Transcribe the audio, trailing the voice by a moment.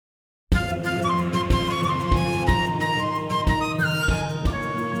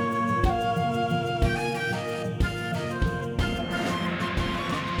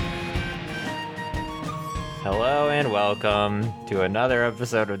Hello and welcome to another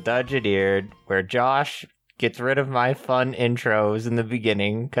episode of Dungeoneered, where Josh gets rid of my fun intros in the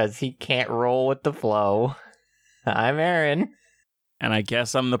beginning because he can't roll with the flow. I'm Aaron. And I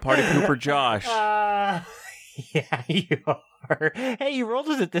guess I'm the party pooper Josh. Yeah, you are. Hey, you rolled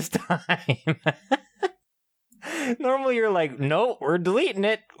with it this time. Normally you're like, nope, we're deleting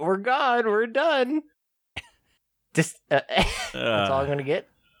it. We're gone. We're done. Just, that's all I'm going to get?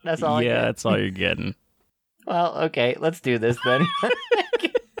 That's all I get? That's all you're getting. Well, okay, let's do this then.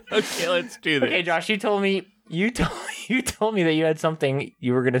 Okay, let's do this. Okay, Josh, you told me that you had something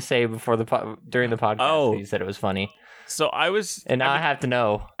you were going to say before during the podcast. Oh. You said it was funny. So I have to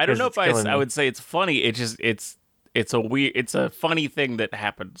know. I don't know if I would say it's funny. It's a funny thing that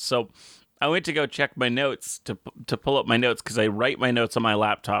happened. So I went to go check my notes to pull up my notes because I write my notes on my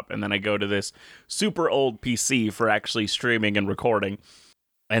laptop and then I go to this super old PC for actually streaming and recording.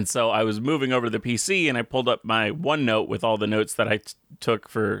 And so I was moving over to the PC and I pulled up my OneNote with all the notes that I took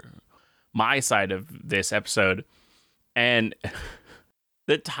for my side of this episode. And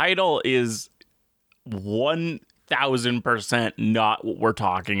the title is 1000% not what we're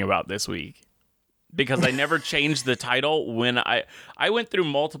talking about this week. Because I never changed the title when I went through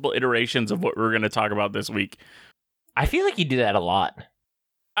multiple iterations of what we were going to talk about this week. I feel like you do that a lot.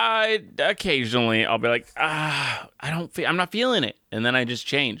 Occasionally I'll be like, I'm not feeling it, and then I just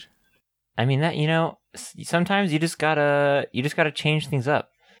change. I mean that sometimes you just gotta change things up.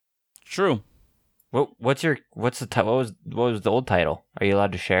 True. What was the old title? Are you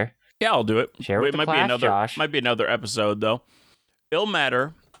allowed to share? Yeah, I'll do it. Share with the class, Josh. Might be another episode though.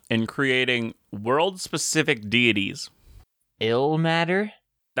 Ilmater in creating world-specific deities. Ilmater?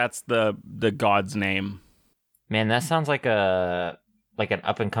 That's the god's name. Man, that sounds like an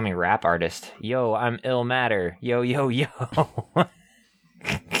up-and-coming rap artist. Yo, I'm Ilmater. Yo, yo, yo.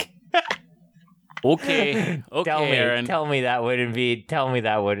 Okay, Aaron. Tell me that wouldn't be a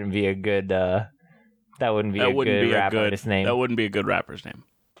good rap artist name. That wouldn't be a good rapper's name.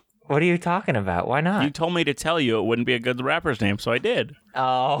 What are you talking about? Why not? You told me to tell you it wouldn't be a good rapper's name, so I did.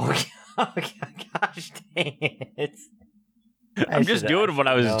 Oh, gosh dang it. I'm just doing what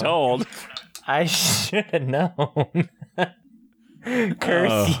I was told. I should have known.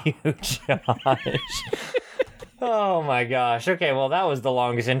 Curse you, Josh. Oh my gosh. Okay, well, that was the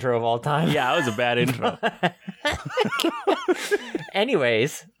longest intro of all time. Yeah, that was a bad intro.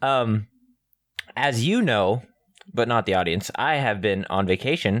 Anyways, as you know, but not the audience, I have been on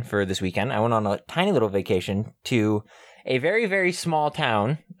vacation for this weekend. I went on a tiny little vacation to a very, very small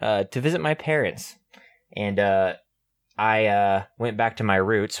town to visit my parents. And I went back to my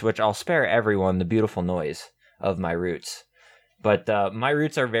roots, which I'll spare everyone the beautiful noise of my roots. But my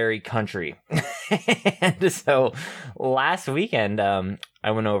roots are very country. And so last weekend,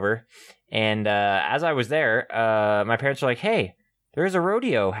 I went over. And as I was there, my parents were like, hey, there's a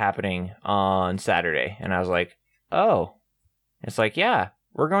rodeo happening on Saturday. And I was like, oh. It's like, yeah,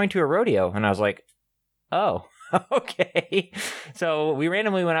 we're going to a rodeo. And I was like, oh, okay. So we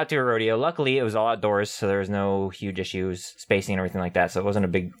randomly went out to a rodeo. Luckily, it was all outdoors, so there was no huge issues, spacing and everything like that. So it wasn't a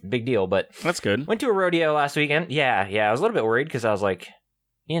big deal. But that's good. Went to a rodeo last weekend. Yeah. I was a little bit worried because I was like,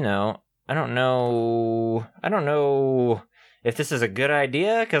 I don't know if this is a good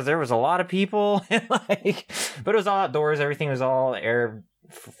idea because there was a lot of people. But it was all outdoors. Everything was all air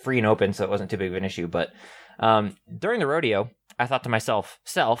free and open, so it wasn't too big of an issue. But during the rodeo, I thought to myself,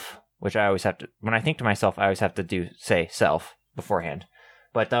 which I always have to, when I think to myself, I always have to say self beforehand.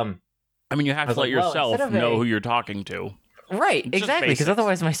 But, I mean, you have to let yourself know who you're talking to. Right, exactly, because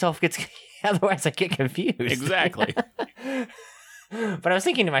otherwise otherwise I get confused. Exactly. But I was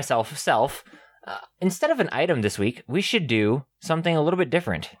thinking to myself, instead of an item this week, we should do something a little bit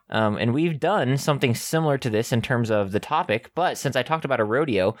different. And we've done something similar to this in terms of the topic, but since I talked about a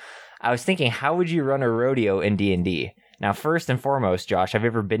rodeo, I was thinking, how would you run a rodeo in D&D? Now, first and foremost, Josh, have you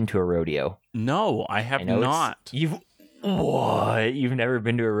ever been to a rodeo? No, I have not. What? You've never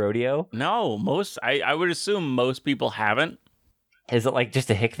been to a rodeo? No, I would assume most people haven't. Is it like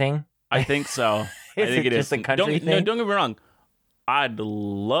just a hick thing? I think so. I think it is. Just a country thing? No, don't get me wrong. I'd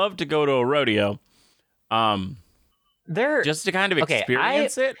love to go to a rodeo. Just to kind of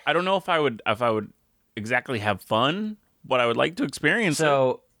experience it. I don't know if I would exactly have fun, but I would like to experience it.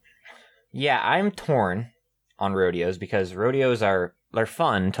 So, yeah, I'm torn on rodeos because rodeos they're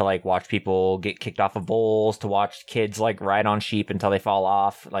fun to watch people get kicked off of bulls, to watch kids ride on sheep until they fall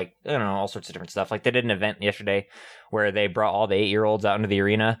off, all sorts of different stuff. They did an event yesterday where they brought all the 8-year-olds out into the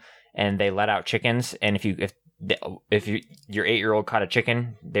arena and they let out chickens, and if your 8-year-old caught a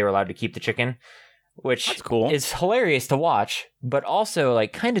chicken, they were allowed to keep the chicken. which That's cool. is hilarious to watch, but also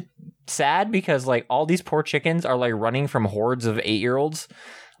like kind of sad because like all these poor chickens are like running from hordes of 8-year-olds,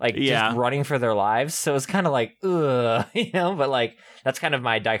 like just running for their lives. So it's kind of like, ugh, but like that's kind of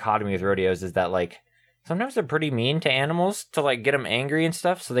my dichotomy with rodeos is that like sometimes they're pretty mean to animals to like get them angry and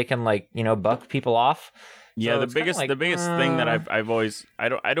stuff so they can like, buck people off. Yeah, So the biggest thing that I've always I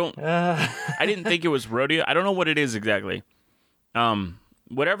didn't think it was rodeo. I don't know what it is exactly.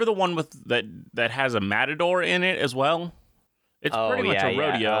 Whatever the one with that has a matador in it as well. It's pretty much a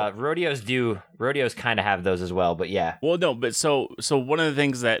rodeo. Rodeos kind of have those as well, but yeah. Well, no, but so one of the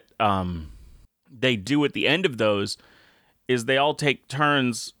things that they do at the end of those is they all take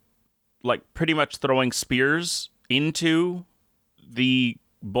turns, like pretty much throwing spears into the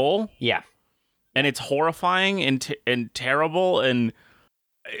bull. Yeah. And it's horrifying and terrible and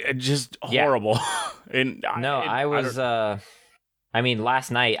just horrible.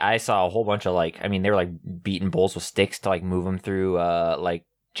 Last night I saw a whole bunch of they were like beating bulls with sticks to like move them through like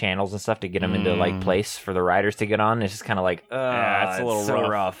channels and stuff to get them into like place for the riders to get on. It's just kind of like, it's a little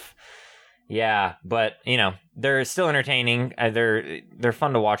rough. Yeah, but they're still entertaining. They're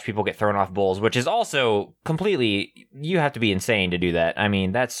fun to watch people get thrown off bulls, which is also completely, you have to be insane to do that. I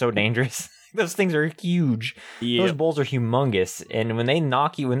mean, that's so dangerous. Those things are huge. Yep. Those bulls are humongous. And when they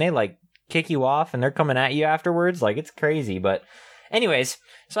knock you, when they like kick you off and they're coming at you afterwards, like it's crazy. But anyways,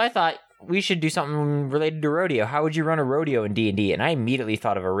 so I thought we should do something related to rodeo. How would you run a rodeo in D&D? And I immediately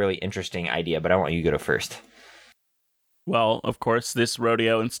thought of a really interesting idea, but I want you to go first. Well, of course, this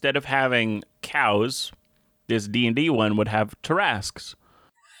rodeo, instead of having cows, this D&D one would have Tarrasques.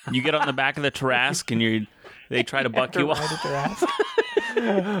 You get on the back of the Tarrasque and they try to buck you off.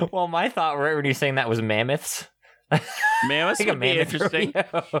 Well, my thought right when you're saying that was mammoths. Mammoths would be interesting.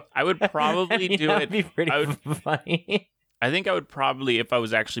 Rodeo. I would probably do it. That'd be pretty funny. I think I would probably, if I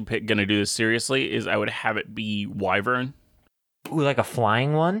was actually going to do this seriously, is I would have it be wyvern. Ooh, like a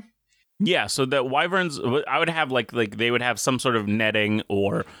flying one? Yeah, so that wyverns, I would have like they would have some sort of netting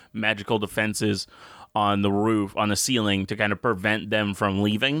or magical defenses on the roof, on the ceiling to kind of prevent them from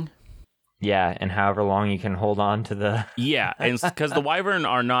leaving. Yeah, and however long you can hold on to the... Yeah, and because the wyvern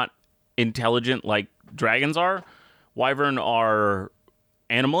are not intelligent like dragons are. Wyvern are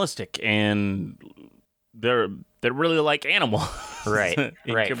animalistic, and they're really like animals. Right,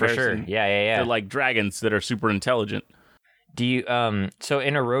 right, for sure. Yeah. They're like dragons that are super intelligent. Do you so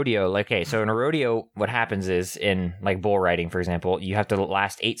in a rodeo, in a rodeo what happens is in like bull riding, for example, you have to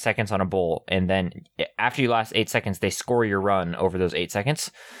last 8 seconds on a bull, and then after you last 8 seconds they score your run over those 8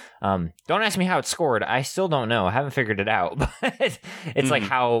 seconds. Don't ask me how it's scored. I still don't know. I haven't figured it out. But it's like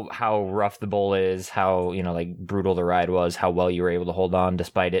how rough the bull is, how like brutal the ride was, how well you were able to hold on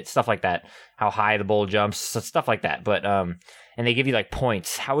despite it, stuff like that. How high the bull jumps, stuff like that. But and they give you like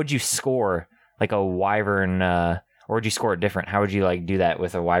points. How would you score like a wyvern? Or would you score it different? How would you like do that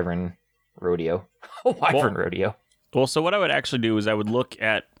with a wyvern rodeo? Rodeo. Well, so what I would actually do is I would look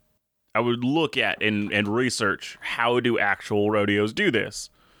at and research how do actual rodeos do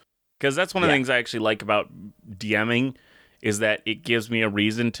this. Because that's one of the things I actually like about DMing is that it gives me a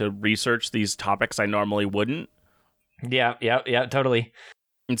reason to research these topics I normally wouldn't. Yeah, totally.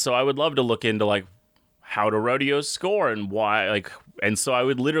 And so I would love to look into like how do rodeos score and why, and so I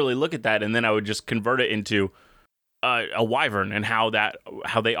would literally look at that and then I would just convert it into a wyvern and how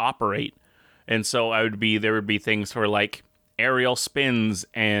they operate. And so there would be things for like aerial spins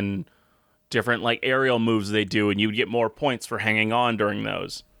and different like aerial moves they do, and you'd get more points for hanging on during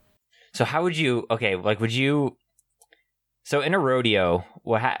those. So how would you, so in a rodeo,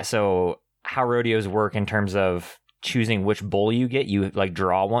 how rodeos work in terms of choosing which bull you get, you like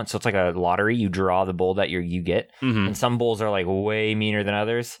draw one. So it's like a lottery. You draw the bull that you get. Mm-hmm. And some bulls are like way meaner than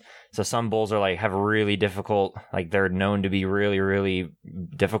others. So some bulls are like have really difficult, like they're known to be really, really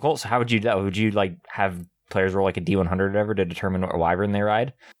difficult. So how would you do that? Would you like have players roll like a D100 or whatever to determine what wyvern they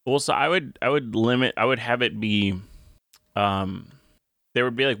ride? Well, so I would have it be, there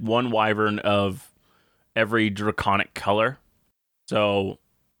would be like one wyvern of every draconic color. So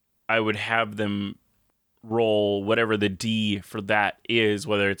I would have them roll whatever the D for that is,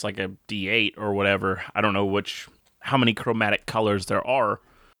 whether it's like a D8 or whatever. I don't know how many chromatic colors there are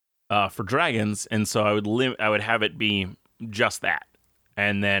for dragons, and so I would have it be just that.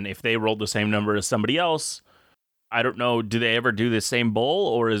 And then if they rolled the same number as somebody else, I don't know, do they ever do the same bull,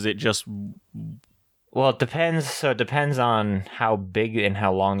 or is it just... Well, it depends. So it depends on how big and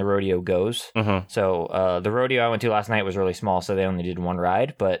how long the rodeo goes. Uh-huh. So the rodeo I went to last night was really small, so they only did one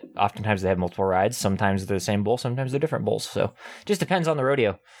ride. But oftentimes they have multiple rides. Sometimes they're the same bull, sometimes they're different bulls. So it just depends on the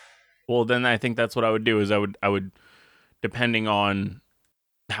rodeo. Well, then I think that's what I would do. Is I would depending on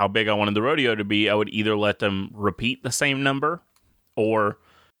how big I wanted the rodeo to be, I would either let them repeat the same number, or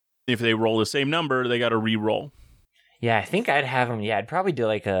if they roll the same number, they got to re-roll. Yeah, I think I'd have them. Yeah, I'd probably do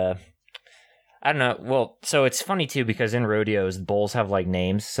like a. I don't know. Well, so it's funny too because in rodeos, bulls have like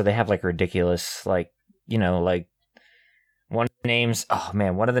names, so they have like ridiculous, like like one of the names. Oh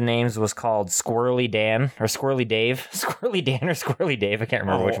man, one of the names was called Squirrely Dan or Squirrely Dave, Squirrely Dan or Squirrely Dave. I can't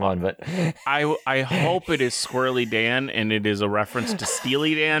remember which one, but I hope it is Squirrely Dan and it is a reference to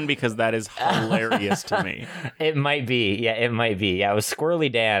Steely Dan because that is hilarious to me. It might be. Yeah, it might be. Yeah, it was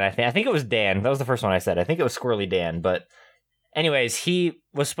Squirrely Dan. I think it was Dan. That was the first one I said. I think it was Squirrely Dan, but. Anyways, he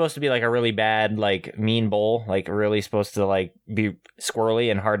was supposed to be like a really bad, like mean bull, like really supposed to like be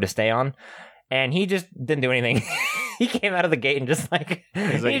squirrely and hard to stay on. And he just didn't do anything. He came out of the gate and just like,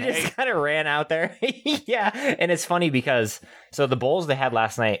 he just kind of ran out there. Yeah. And it's funny because, so the bulls they had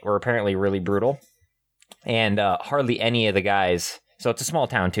last night were apparently really brutal. And hardly any of the guys, so it's a small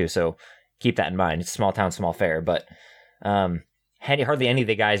town too, so keep that in mind. It's a small town, small fair. But hardly any of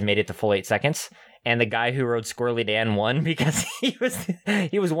the guys made it to full 8 seconds. And the guy who rode Squirrely Dan won because he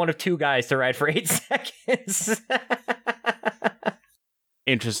was one of 2 guys to ride for 8 seconds.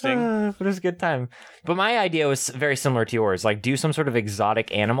 Interesting. But it was a good time. But my idea was very similar to yours. Like, do some sort of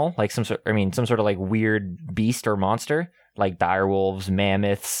exotic animal, like some sort of like weird beast or monster, like direwolves,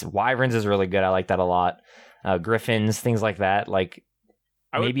 mammoths, wyverns is really good. I like that a lot. Griffins, things like that. Like,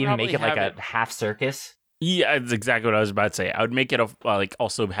 maybe even make it like a half circus. Yeah, that's exactly what I was about to say. I would make it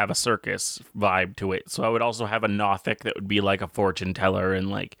also have a circus vibe to it. So I would also have a Nothic that would be like a fortune teller, and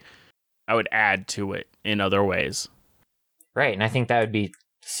like I would add to it in other ways. Right, and I think that would be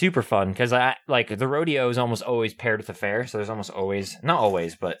super fun because the rodeo is almost always paired with the fair. So there's almost always, not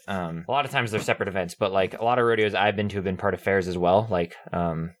always, but a lot of times they're separate events. But like a lot of rodeos I've been to have been part of fairs as well, like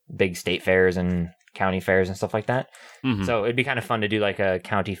big state fairs and county fairs and stuff like that. Mm-hmm. So it'd be kind of fun to do like a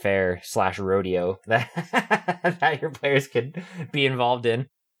county fair / rodeo that your players could be involved in.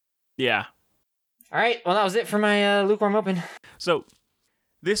 Yeah. All right. Well, that was it for my lukewarm open. So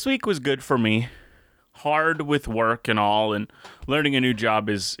this week was good for me. Hard with work and all, and learning a new job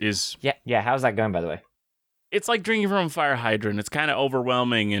is yeah. How's that going, by the way? It's like drinking from a fire hydrant. It's kind of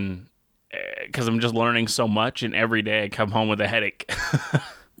overwhelming, and because I'm just learning so much, and every day I come home with a headache.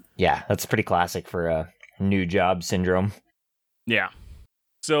 Yeah, that's pretty classic for a new job syndrome. Yeah.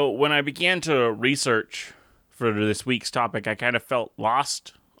 So when I began to research for this week's topic, I kind of felt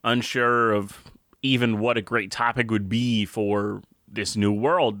lost, unsure of even what a great topic would be for this new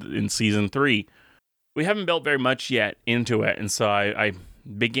world in Season 3. We haven't built very much yet into it, and so I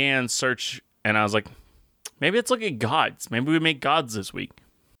began search, and I was like, maybe let's look at gods. Maybe we make gods this week.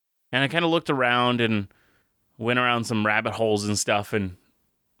 And I kind of looked around and went around some rabbit holes and stuff, and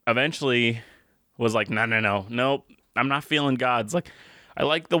eventually was like, nope, I'm not feeling gods. Like, I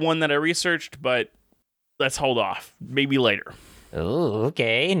like the one that I researched, but let's hold off. Maybe later. Oh,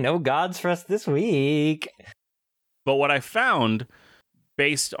 okay. No gods for us this week. But what I found,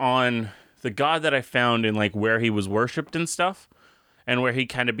 based on the god that I found in like where he was worshipped and stuff, and where he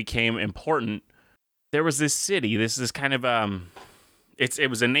kind of became important, there was this city. This is kind of it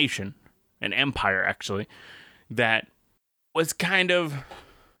was a nation, an empire actually, that was kind of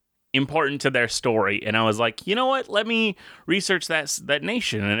important to their story. And I was like, you know what? Let me research that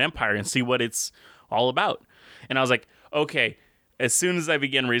nation and empire and see what it's all about. And I was like, okay. As soon as I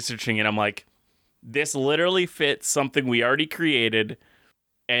began researching it, I'm like, this literally fits something we already created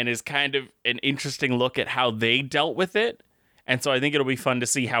and is kind of an interesting look at how they dealt with it. And so I think it'll be fun to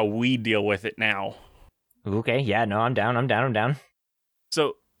see how we deal with it now. Okay, yeah, no, I'm down.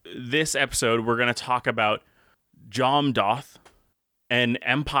 So this episode, we're going to talk about Jomdoth, an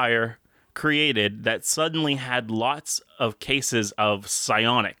empire created that suddenly had lots of cases of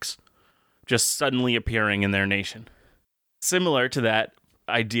psionics just suddenly appearing in their nation. Similar to that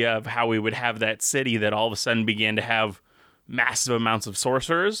idea of how we would have that city that all of a sudden began to have massive amounts of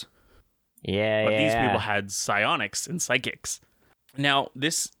sorcerers. Yeah, but these people had psionics and psychics. Now,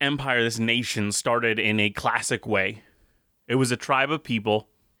 this empire, this nation, started in a classic way. It was a tribe of people,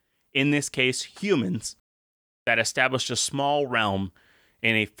 in this case, humans, that established a small realm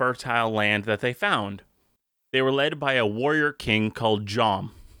in a fertile land that they found. They were led by a warrior king called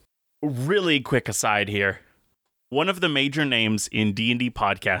Jom. Really quick aside here. One of the major names in D&D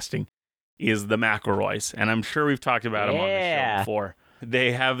podcasting is the McElroys, and I'm sure we've talked about them on the show before.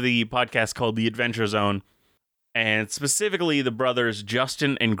 They have the podcast called The Adventure Zone, and specifically the brothers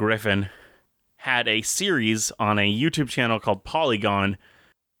Justin and Griffin had a series on a YouTube channel called Polygon,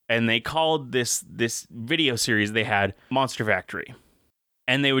 and they called this video series they had Monster Factory.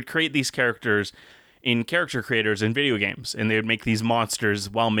 And they would create these characters in character creators in video games, and they would make these monsters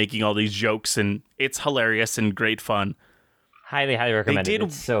while making all these jokes, and it's hilarious and great fun. Highly recommended.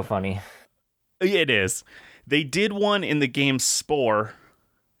 It's so funny. It is. They did one in the game Spore,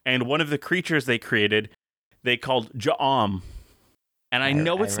 and one of the creatures they created, they called Ja'am. And I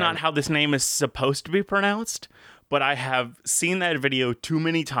know it's not how this name is supposed to be pronounced, but I have seen that video too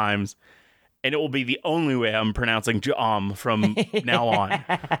many times, and it will be the only way I'm pronouncing Ja'am from now on.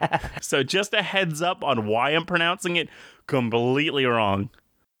 So just a heads up on why I'm pronouncing it completely wrong.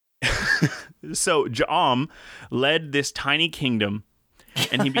 So Ja'am led this tiny kingdom,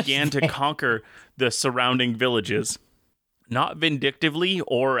 and he began to conquer the surrounding villages. Not vindictively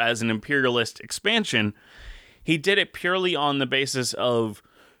or as an imperialist expansion. He did it purely on the basis of,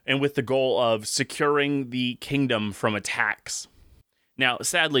 and with the goal of, securing the kingdom from attacks. Now,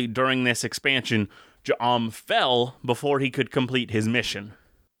 sadly, during this expansion, Ja'am fell before he could complete his mission.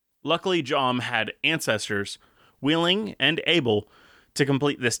 Luckily, Ja'am had ancestors willing and able to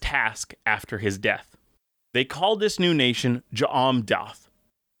complete this task after his death. They called this new nation Ja'am Doth,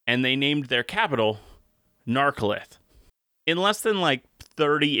 and they named their capital Narkilith. In less than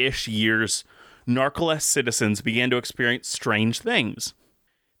 30-ish years, Narkilith citizens began to experience strange things.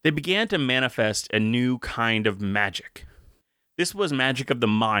 They began to manifest a new kind of magic. This was magic of the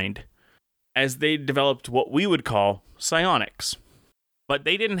mind, as they developed what we would call psionics. But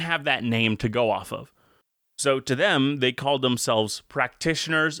they didn't have that name to go off of. So to them, they called themselves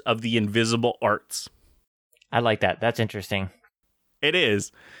practitioners of the invisible arts. I like that. That's interesting. It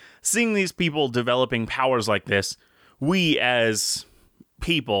is. Seeing these people developing powers like this, we as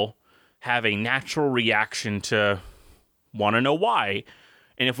people have a natural reaction to want to know why.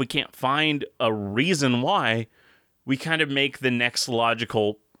 And if we can't find a reason why, we kind of make the next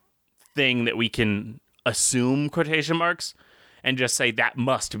logical thing that we can assume, quotation marks, and just say that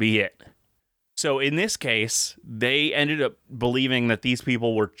must be it. So in this case, they ended up believing that these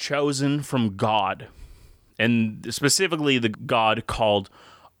people were chosen from God, and specifically the god called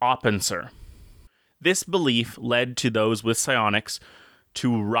Opuncer. This belief led to those with psionics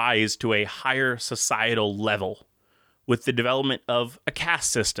to rise to a higher societal level with the development of a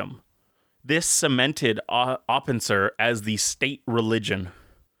caste system. This cemented Opuncer as the state religion.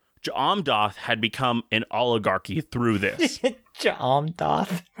 Ja'am Doth had become an oligarchy through this. Ja'am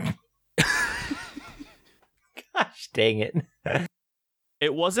Doth. Gosh dang it.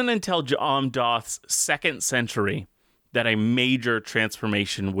 It wasn't until Ja'am Doth's 2nd century that a major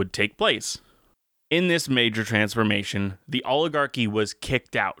transformation would take place. In this major transformation, the oligarchy was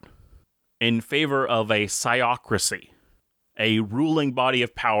kicked out in favor of a psiocracy, a ruling body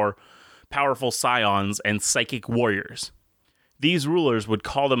of power, powerful scions, and psychic warriors. These rulers would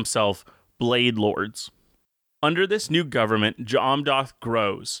call themselves Blade Lords. Under this new government, Ja'am Doth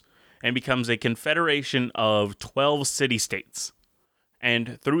grows and becomes a confederation of 12 city-states.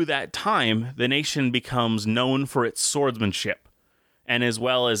 And through that time, the nation becomes known for its swordsmanship, and as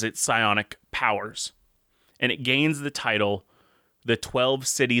well as its psionic powers. And it gains the title, the 12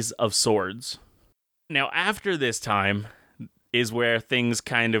 Cities of Swords. Now, after this time is where things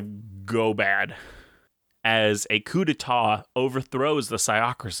kind of go bad, as a coup d'etat overthrows the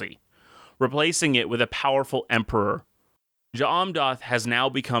psiocracy, replacing it with a powerful emperor. Ja'am Doth has now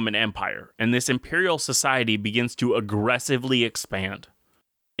become an empire, and this imperial society begins to aggressively expand.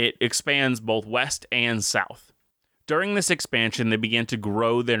 It expands both west and south. During this expansion, they began to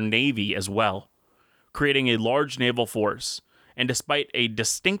grow their navy as well, creating a large naval force, and despite a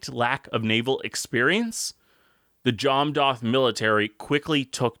distinct lack of naval experience, the Ja'am Doth military quickly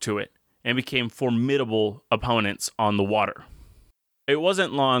took to it and became formidable opponents on the water. It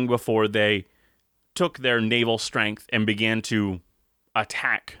wasn't long before they took their naval strength and began to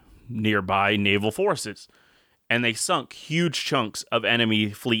attack nearby naval forces, and they sunk huge chunks of enemy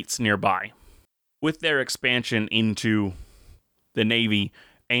fleets nearby. With their expansion into the Navy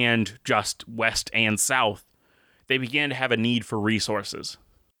and just west and south, they began to have a need for resources.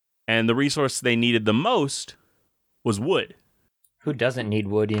 And the resource they needed the most was wood. Who doesn't need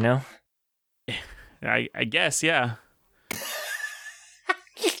wood, you know? I guess, yeah.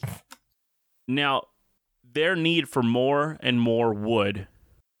 Now, their need for more and more wood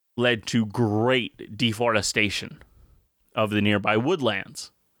led to great deforestation of the nearby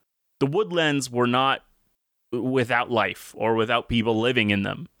woodlands. The woodlands were not without life or without people living in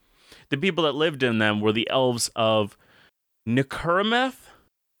them. The people that lived in them were the elves of Nikurameth,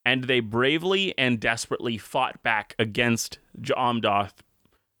 and they bravely and desperately fought back against Ja'am Doth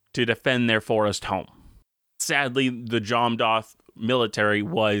to defend their forest home. Sadly, the Ja'am Doth military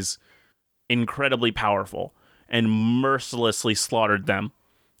was incredibly powerful and mercilessly slaughtered them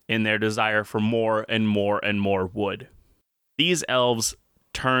in their desire for more and more and more wood. These elves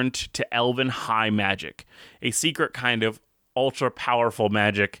turned to elven high magic, a secret kind of ultra-powerful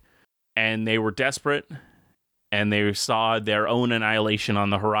magic, and they were desperate, and they saw their own annihilation on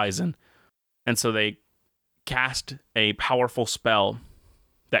the horizon. And so they cast a powerful spell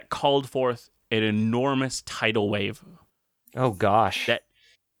that called forth an enormous tidal wave. Oh, gosh.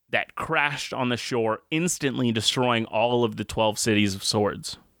 That crashed on the shore, instantly destroying all of the 12 cities of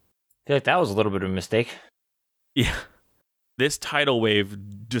swords. I feel like that was a little bit of a mistake. Yeah. This tidal wave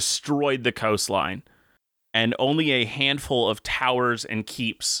destroyed the coastline, and only a handful of towers and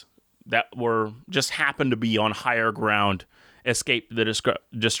keeps that were just happened to be on higher ground escaped the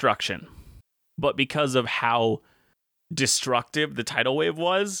destruction. But because of how destructive the tidal wave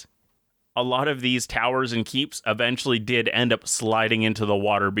was, a lot of these towers and keeps eventually did end up sliding into the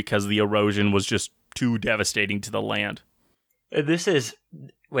water because the erosion was just too devastating to the land. This is...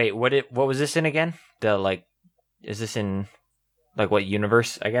 Wait, what was this in again? Is this in, what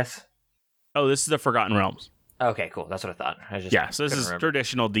universe, I guess? Oh, this is the Forgotten Realms. Okay, cool. That's what I thought. So this is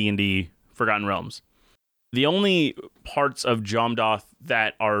traditional D&D Forgotten Realms. The only parts of Jomdoth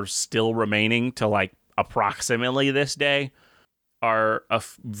that are still remaining to, approximately this day are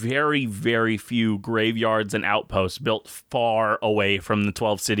very, very few graveyards and outposts built far away from the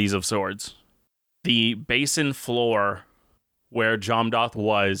 12 cities of swords. The basin floor where Jomdoth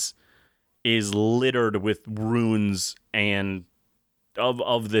was is littered with ruins and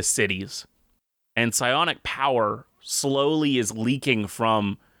of the cities. And psionic power slowly is leaking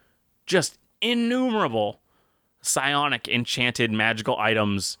from just innumerable psionic enchanted magical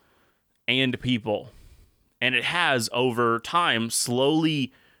items and people. And it has, over time,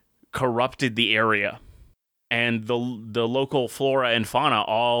 slowly corrupted the area. And the local flora and fauna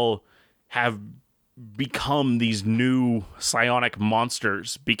all have become these new psionic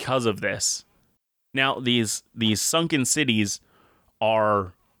monsters because of this. Now, these sunken cities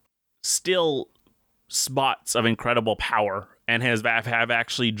are still spots of incredible power and have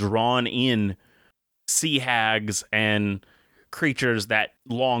actually drawn in sea hags and creatures that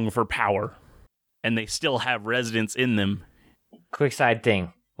long for power. And they still have residents in them. Quick side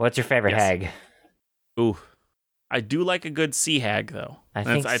thing. What's your favorite hag? Ooh. I do like a good sea hag, though. I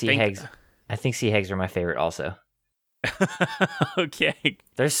think sea hags are my favorite also. Okay.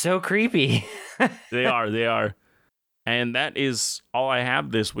 They're so creepy. They are. And that is all I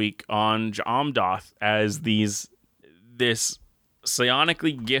have this week on Jomdoth, as this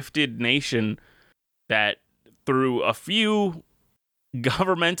psionically gifted nation that, through a few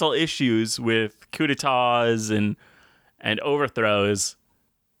governmental issues with coup d'etats and overthrows,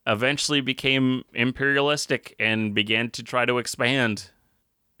 eventually became imperialistic and began to try to expand.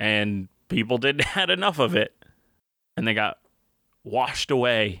 And people didn't had enough of it. And they got washed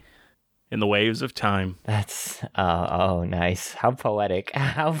away in the waves of time. That's... Oh, nice. How poetic.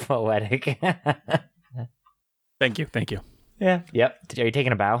 How poetic. Thank you. Yeah. Yep. Are you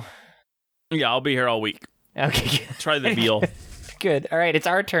taking a bow? Yeah, I'll be here all week. Okay. Try the veal. Good. All right, it's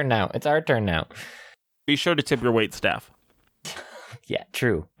our turn now. Be sure to tip your wait staff. Yeah,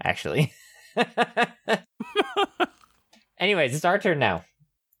 true, actually. Anyways, it's our turn now.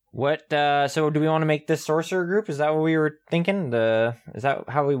 What, so do we want to make this sorcerer group? Is that what we were thinking? Is that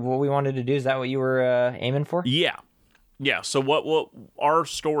what we wanted to do? Is that what you were aiming for? Yeah. So what our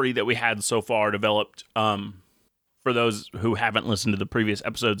story that we had so far developed, for those who haven't listened to the previous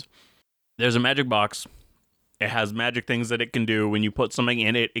episodes, there's a magic box. It has magic things that it can do. When you put something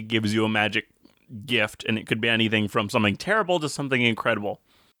in it, it gives you a magic gift, and it could be anything from something terrible to something incredible.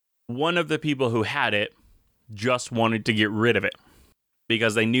 One of the people who had it just wanted to get rid of it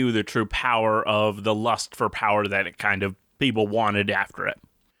because they knew the true power of the lust for power that it kind of people wanted after it.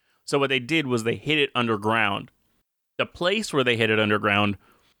 So what they did was they hid it underground. The place where they hid it underground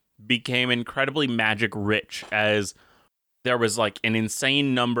became incredibly magic rich, as there was an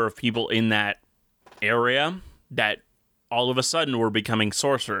insane number of people in that area that all of a sudden were becoming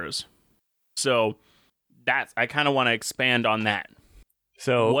sorcerers. So I kind of want to expand on that.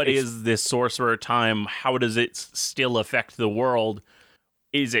 So what is this sorcerer time? How does it still affect the world?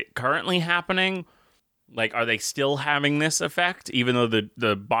 Is it currently happening? Are they still having this effect, even though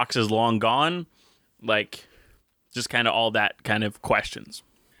the box is long gone? Just kind of all that kind of questions.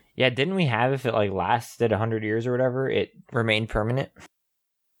 Yeah, didn't we have, if it lasted 100 years or whatever, it remained permanent?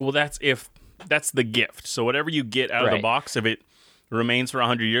 Well, that's the gift. So whatever you get out of the box, if it remains for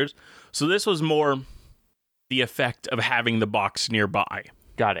 100 years. So this was more the effect of having the box nearby.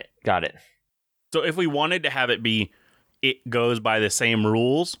 Got it. So if we wanted to have it be, it goes by the same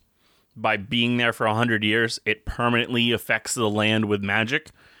rules, by being there for 100 years, it permanently affects the land with magic,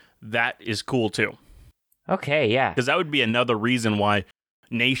 that is cool too. Okay, yeah. Because that would be another reason why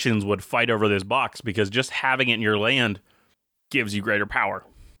nations would fight over this box, because just having it in your land gives you greater power.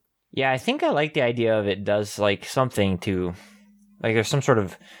 Yeah, I think I like the idea of it does like something to, like there's some sort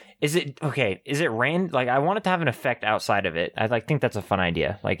of, is it random? Like I want it to have an effect outside of it. I like think that's a fun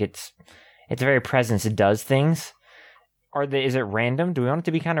idea. Like it's very presence. It does things. Is it random? Do we want it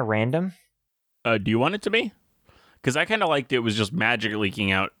to be kind of random? Do you want it to be? Because I kind of liked it was just magic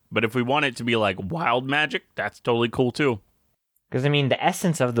leaking out. But if we want it to be like wild magic, that's totally cool too. Because I mean, the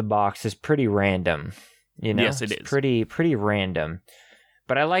essence of the box is pretty random. You know, yes, it is pretty random.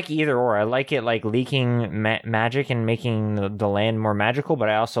 But I like either or. I like it like leaking magic and making the land more magical. But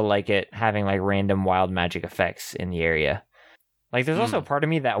I also like it having like random wild magic effects in the area. Like, there's also a part of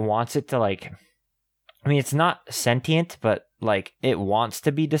me that wants it to like. I mean, it's not sentient, but like it wants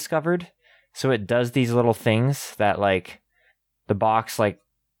to be discovered. So it does these little things that like the box like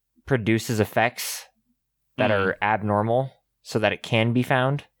produces effects that are abnormal so that it can be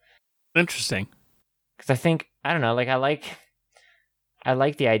found. Interesting. Because I think, I don't know, like I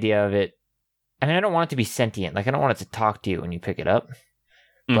like the idea of it. I mean, I don't want it to be sentient. Like I don't want it to talk to you when you pick it up.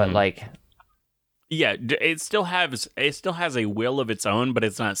 But like, yeah, it still has a will of its own, but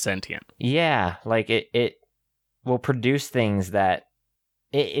it's not sentient. Yeah, like it will produce things that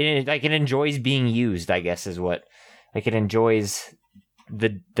it like it enjoys being used, I guess is what, like it enjoys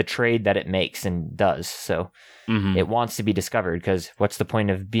the trade that it makes and does. So it wants to be discovered, because what's the point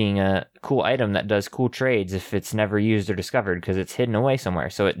of being a cool item that does cool trades if it's never used or discovered, because it's hidden away somewhere.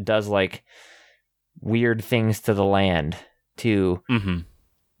 So it does like weird things to the land to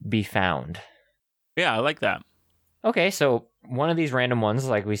be found. Yeah, I like that. Okay, so one of these random ones,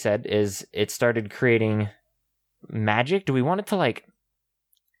 like we said, is it started creating magic. Do we want it to like,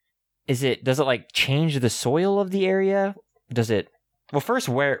 does it like change the soil of the area? Does it, well, first,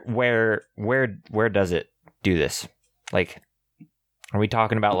 where does it do this? Like, are we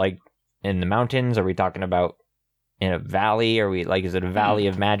talking about like in the mountains? Are we talking about in a valley? Are we like, is it a valley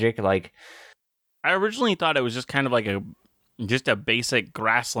of magic? Like, I originally thought it was just kind of like a basic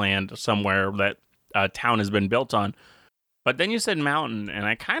grassland somewhere that a town has been built on. But then you said mountain, and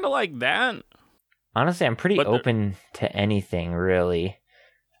I kind of like that. Honestly, I'm pretty open to anything, really.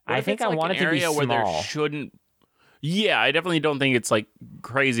 I think I want it to be small. Where there shouldn't. Yeah, I definitely don't think it's like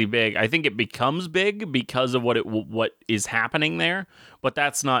crazy big. I think it becomes big because of what is happening there, but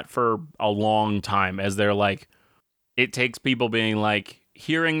that's not for a long time. As they're like, it takes people being like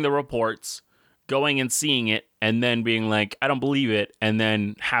hearing the reports, going and seeing it, and then being like, I don't believe it, and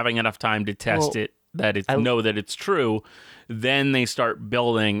then having enough time to test it that know that it's true. Then they start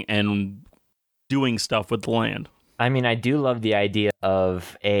building and doing stuff with the land. I mean, I do love the idea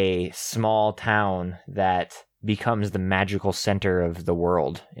of a small town that becomes the magical center of the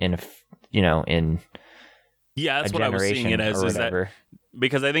world in that's what I was seeing it as, is that,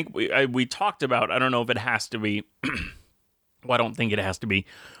 because I think we talked about, I don't know if it has to be, well, I don't think it has to be,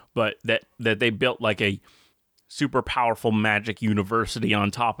 but that they built like a super powerful magic university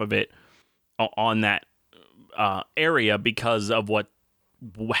on top of it on that area because of what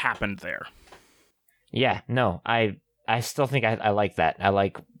happened there. Yeah, no, I still think I like that. I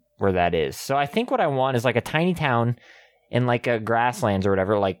like where that is. So I think what I want is like a tiny town in like a grasslands or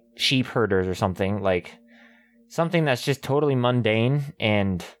whatever, like sheep herders or something, like something that's just totally mundane,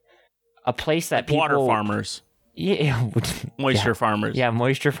 and a place that people... Water farmers. Yeah. Moisture farmers. Yeah,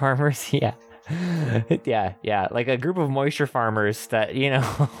 moisture farmers. Yeah. Yeah. Like a group of moisture farmers that, you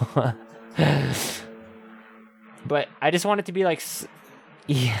know... But I just want it to be like...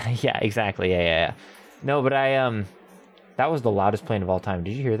 Yeah, exactly. Yeah. No, but that was the loudest plane of all time.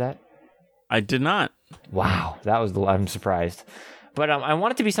 Did you hear that? I did not. Wow, that was I'm surprised. But I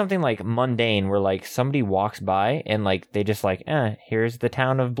want it to be something like mundane, where like somebody walks by and like they just like, here's the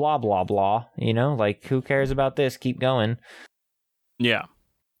town of blah blah blah. You know, like who cares about this? Keep going. Yeah.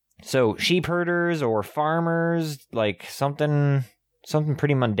 So sheep herders or farmers, like something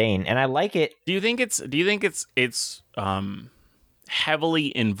pretty mundane, and I like it. Do you think it's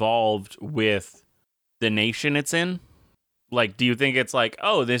heavily involved with the nation it's in? Like, do you think it's like,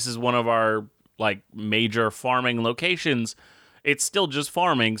 oh, this is one of our like major farming locations? It's still just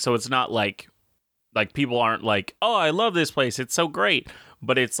farming, so it's not like people aren't like, oh, I love this place, it's so great.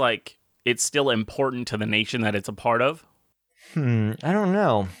 But it's like, it's still important to the nation that it's a part of. I don't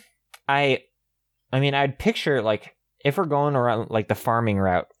know. I mean, I'd picture like, if we're going around like the farming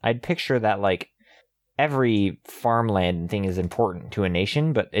route, I'd picture that like every farmland thing is important to a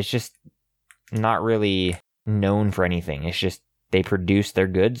nation, but it's just not really known for anything. It's just they produce their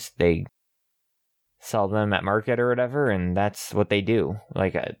goods, they sell them at market or whatever, and that's what they do.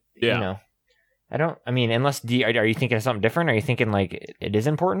 Like you know, I mean, unless, are you thinking of something different? Are you thinking like it is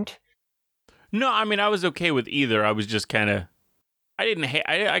important? No, I mean, I was okay with either. I was just kind of, I didn't hate,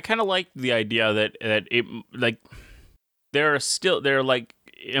 I kind of liked the idea that it, like, there are like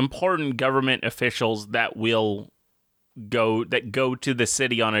important government officials that go to the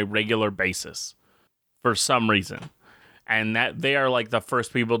city on a regular basis for some reason. And that they are like the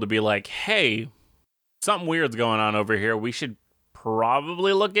first people to be like, hey, something weird's going on over here. We should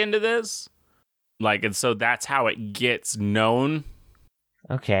probably look into this. Like, and so that's how it gets known.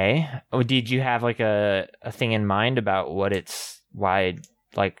 Okay. Oh, did you have like a thing in mind about why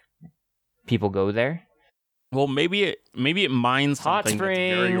like people go there? Well, maybe it mines Hot something that's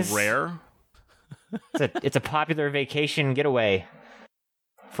springs. very rare. It's a popular vacation getaway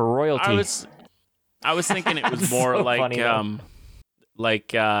for royalty. I was thinking it was more So like funny,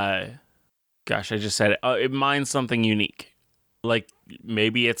 gosh, I just said it. It mines something unique. Like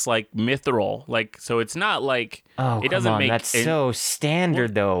maybe it's like mithril. Like so it's not like Oh, it doesn't make that's so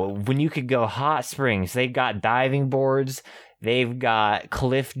standard though. When you could go hot springs, they've got diving boards, they've got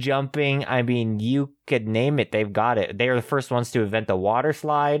cliff jumping. I mean, you could name it, they've got it. They are the first ones to invent the water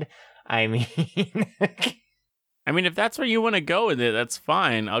slide. I mean, I mean, if that's where you want to go with it, that's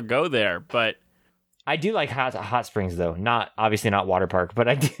fine. I'll go there. But I do like hot springs though. Not obviously not water park, but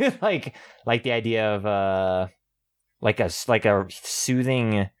I do like the idea of like a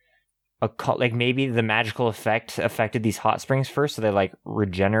soothing, like maybe the magical effect affected these hot springs first, so they like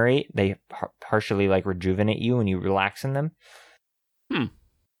regenerate. They partially like rejuvenate you when you relax in them.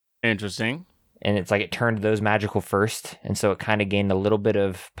 Interesting. And it's like it turned those magical first, and so it kind of gained a little bit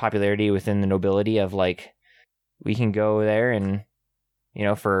of popularity within the nobility of like we can go there and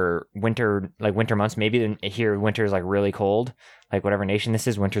for winter months. Maybe here winter is like really cold, like whatever nation this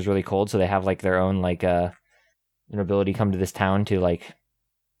is, winter's really cold, so they have like their own like nobility come to this town to like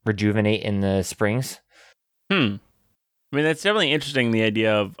rejuvenate in the springs. I mean, that's definitely interesting, the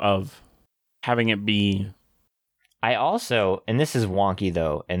idea of having it be. I also, and this is wonky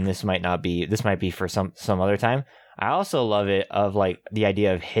though, and this might be for some other time. I also love it of like the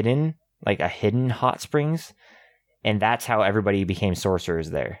idea of hidden hot springs, and that's how everybody became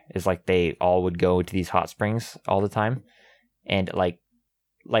sorcerers there. Is like they all would go to these hot springs all the time, and like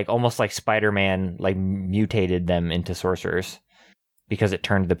almost like Spider-Man like mutated them into sorcerers because it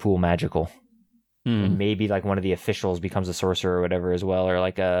turned the pool magical. And maybe like one of the officials becomes a sorcerer or whatever as well, or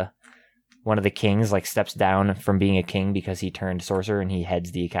like one of the kings like steps down from being a king because he turned sorcerer and he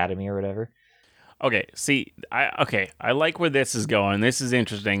heads the academy or whatever. Okay, see, I like where this is going. This is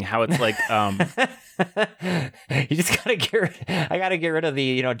interesting. How it's like, you just I gotta get rid of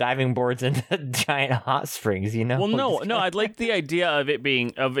the diving boards and the giant hot springs. Well, no, I'd like the idea of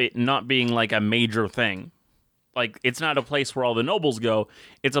it not being like a major thing. Like it's not a place where all the nobles go.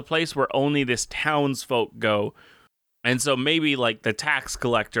 It's a place where only this townsfolk go, and so maybe like the tax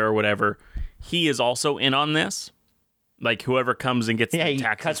collector or whatever, he is also in on this. Like whoever comes and gets the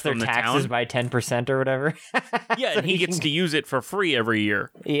taxes cuts their from the taxes town by 10% or whatever. Yeah, and he gets to use it for free every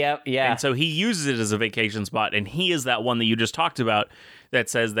year. Yep, yeah. And so he uses it as a vacation spot, and he is that one that you just talked about that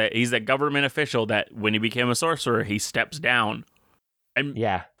says that he's that government official that when he became a sorcerer, he steps down. And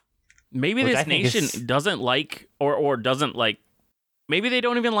yeah. Maybe this nation doesn't like or doesn't like. Maybe they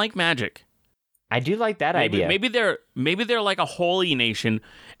don't even like magic. I do like that idea. Maybe they're like a holy nation,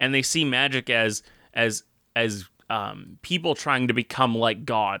 and they see magic as people trying to become like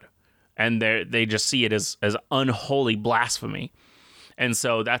God, and they just see it as unholy blasphemy, and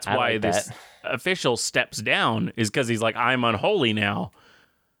so that's why this official steps down is because he's like, I'm unholy now.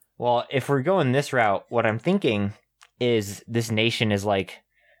 Well, if we're going this route, what I'm thinking is this nation is like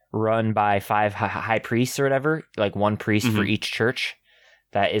run by 5 high priests or whatever, like one priest for each church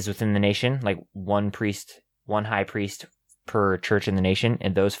that is within the nation, like one high priest per church in the nation,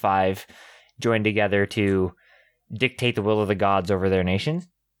 and those 5 join together to dictate the will of the gods over their nation.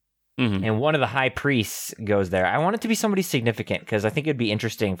 And one of the high priests goes there. I want it to be somebody significant because I think it'd be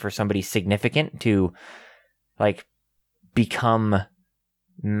interesting for somebody significant to like become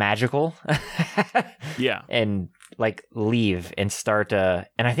magical. Yeah. And like leave and start and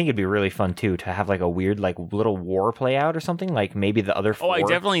I think it'd be really fun too to have like a weird like little war play out or something, like maybe the other 4. Oh, I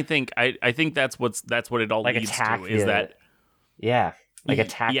definitely think I think that's what it all like leads attack to is that like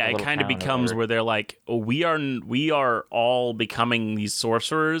attack. Yeah, it kind of becomes where they're like, oh, we are all becoming these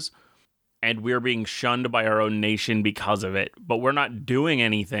sorcerers, and we're being shunned by our own nation because of it. But we're not doing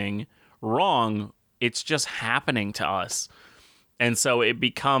anything wrong. It's just happening to us. And so it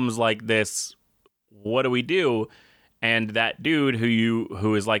becomes like this, what do we do? And that dude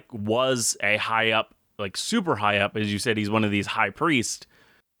who is like was a high up, like super high up, as you said, he's one of these high priests.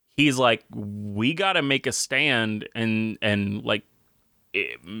 he's like, we got to make a stand and like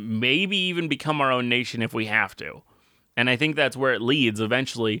maybe even become our own nation if we have to. And I think that's where it leads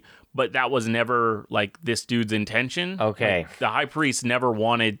eventually, but that was never like this dude's intention. Okay. Like, the high priest never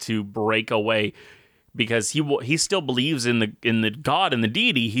wanted to break away because he still believes in the God and the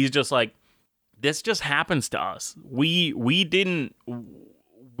deity. He's just like, this just happens to us. We didn't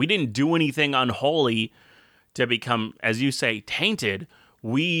do anything unholy to become, as you say, tainted.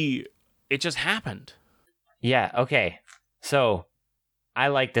 It just happened. Yeah, okay. So I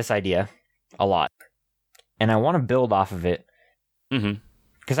like this idea a lot. And I want to build off of it. Mm-hmm.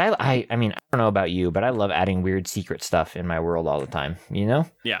 Because I mean, I don't know about you, but I love adding weird secret stuff in my world all the time, you know?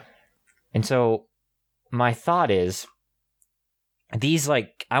 Yeah. And so my thought is these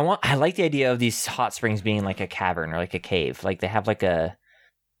like I like the idea of these hot springs being like a cavern or like a cave. Like they have like a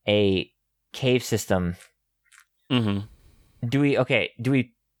cave system. Mm-hmm. Do we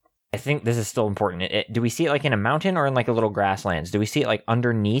I think this is still important. Do we see it like in a mountain or in like a little grasslands? Do we see it like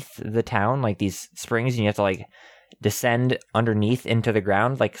underneath the town, like these springs, and you have to like descend underneath into the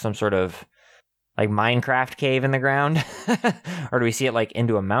ground, like some sort of like Minecraft cave in the ground? Or do we see it like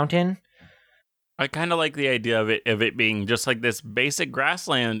into a mountain? I kind of like the idea of it being just like this basic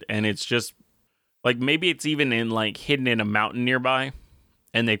grassland, and it's just like maybe it's even in like hidden in a mountain nearby,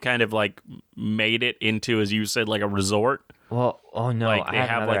 and they've kind of like made it into, as you said, like a resort. Well, oh no, like they I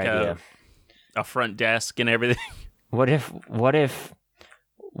have like idea. a front desk and everything. What if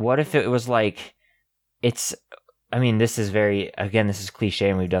it was like it's I mean, this is cliche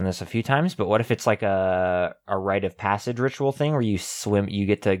and we've done this a few times, but what if it's like a rite of passage ritual thing where you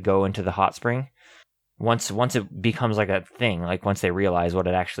get to go into the hot spring once it becomes like a thing, like once they realize what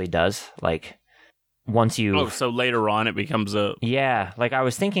it actually does, like once you so later on it becomes a like I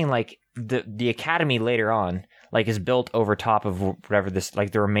was thinking like the academy later on like is built over top of whatever this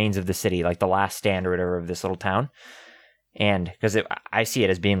like the remains of the city, like the last stand or whatever of this little town. And because I see it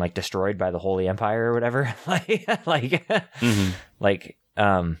as being like destroyed by the Holy Empire or whatever, mm-hmm.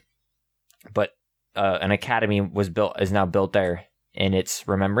 But an academy is now built there in its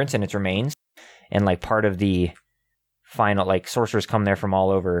remembrance and its remains, and like part of the final, like sorcerers come there from all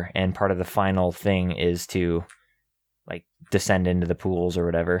over, and part of the final thing is to like descend into the pools or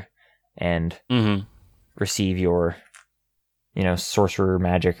whatever and mm-hmm. receive your, sorcerer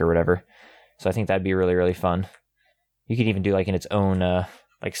magic or whatever. So I think that'd be really, really fun. You could even do like in its own,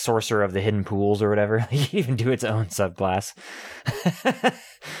 like Sorcerer of the Hidden Pools or whatever. You could even do its own subclass.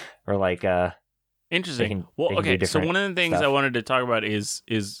 Or like, interesting. Okay. So one of the things I wanted to talk about is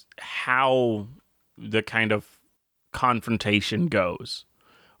how the kind of confrontation goes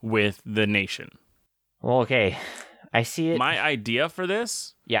with the nation. Well, okay. I see it. My idea for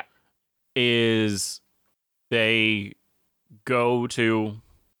this, yeah, is they go to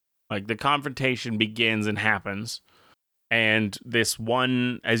like the confrontation begins and happens. And this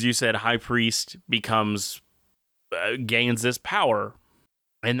one, as you said, high priest gains this power,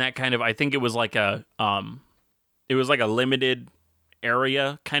 and that kind of, I think it was like a limited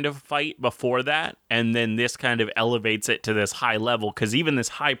area kind of fight before that, and then this kind of elevates it to this high level because even this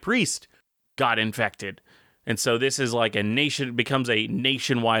high priest got infected, and so this is like becomes a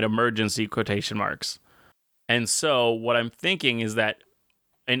nationwide emergency, quotation marks. And so what I'm thinking is that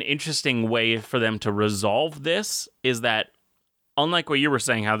an interesting way for them to resolve this is that, unlike what you were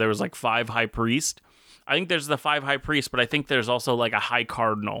saying, how there was like 5 high priests, I think there's the 5 high priests, but I think there's also like a high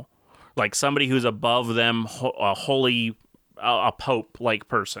cardinal, like somebody who's above them, a holy, a pope-like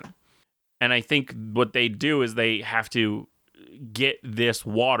person. And I think what they do is they have to get this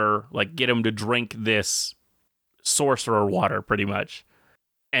water, like get him to drink this sorcerer water, pretty much.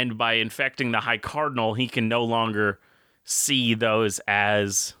 And by infecting the high cardinal, he can no longer see those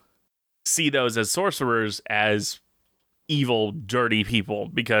as sorcerers, as evil, dirty people,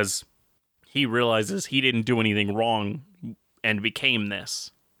 because he realizes he didn't do anything wrong and became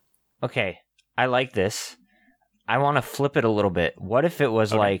this. Okay, I like this. I want to flip it a little bit. What if it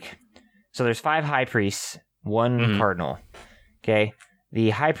was like, so there's 5 high priests, 1 cardinal. Okay,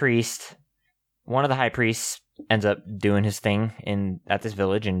 the high priest, one of the high priests ends up doing his thing at this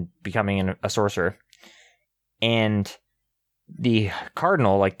village and becoming a sorcerer, and the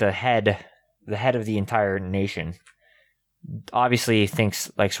cardinal, like the head of the entire nation, obviously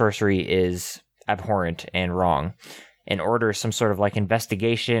thinks like sorcery is abhorrent and wrong, and orders some sort of like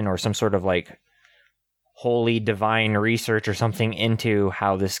investigation or some sort of like holy divine research or something into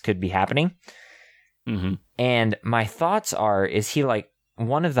how this could be happening. Mm-hmm. And my thoughts are, is he like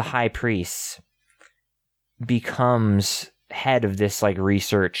one of the high priests becomes head of this like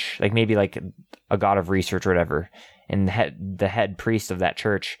research, like maybe like a god of research or whatever, and the head priest of that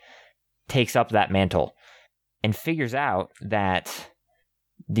church takes up that mantle and figures out that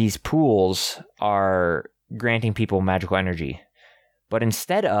these pools are granting people magical energy. But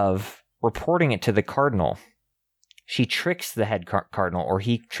instead of reporting it to the cardinal, she tricks the head cardinal, or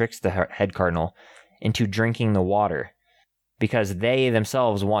he tricks the head cardinal into drinking the water, because they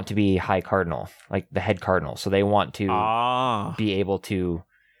themselves want to be high cardinal, like the head cardinal. So they want to be able to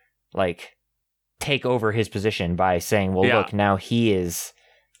like take over his position by saying, well, look, now he's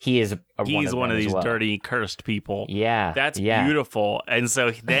one of these dirty, cursed people. Yeah. That's beautiful. And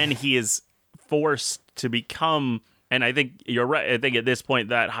so then he is forced to become, and I think you're right. I think at this point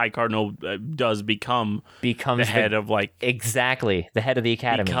that High Cardinal becomes the head of like... Exactly. The head of the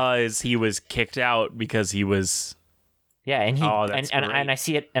academy. Because he was kicked out because he was... Yeah, and I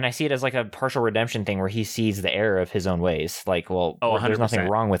see it as like a partial redemption thing where he sees the error of his own ways. Like, well, there's nothing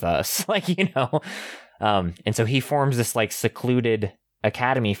wrong with us. Like, and so he forms this like secluded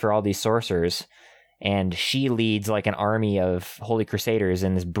academy for all these sorcerers, and she leads like an army of holy crusaders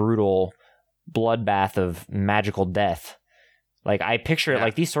in this brutal bloodbath of magical death. Like, I picture it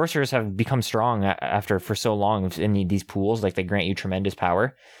like these sorcerers have become strong after for so long in these pools. Like, they grant you tremendous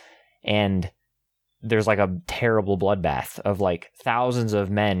power, and there's like a terrible bloodbath of like thousands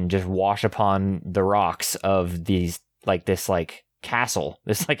of men just wash upon the rocks of these like this like castle,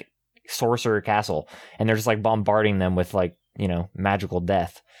 this like sorcerer castle, and they're just like bombarding them with like, magical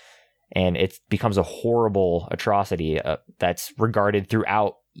death. And it becomes a horrible atrocity that's regarded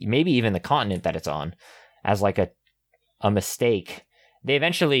throughout maybe even the continent that it's on as like a mistake. They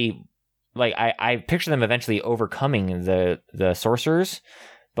eventually, like, I picture them eventually overcoming the sorcerers,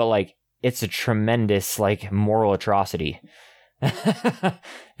 but like it's a tremendous like moral atrocity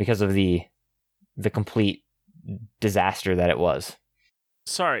because of the complete disaster that it was.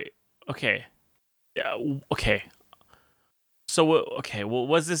 Sorry. Okay. Yeah. Okay. So, well,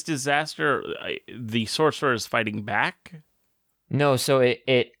 was this disaster the sorcerers fighting back? No, so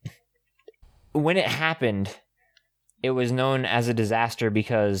it when it happened, it was known as a disaster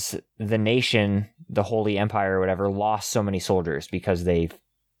because the nation, the Holy Empire or whatever, lost so many soldiers because they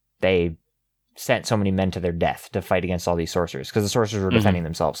sent so many men to their death to fight against all these sorcerers, because the sorcerers were defending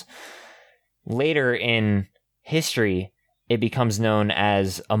themselves. Later in history, it becomes known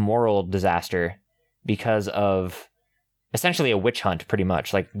as a moral disaster because of essentially a witch hunt, pretty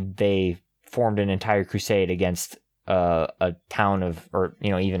much. Like, they formed an entire crusade against a town of, or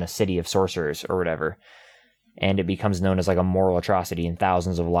even a city of sorcerers or whatever, and it becomes known as like a moral atrocity, and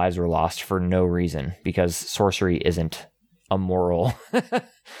thousands of lives were lost for no reason, because sorcery isn't a moral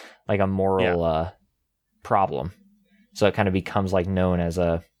like a moral problem. So it kind of becomes like known as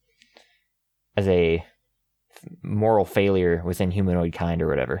a moral failure within humanoid kind or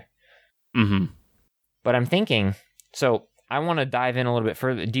whatever. But I'm thinking, so I want to dive in a little bit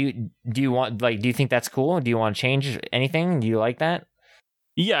further. Do you think that's cool? Do you want to change anything? Do you like that?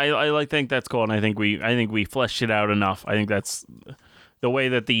 Yeah, I think that's cool, and I think we fleshed it out enough. I think that's the way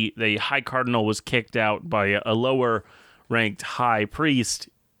that the High Cardinal was kicked out by a lower ranked high priest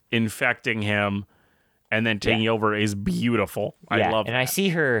infecting him and then taking over is beautiful. I love that. And I see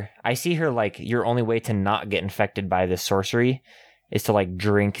her like, your only way to not get infected by this sorcery is to like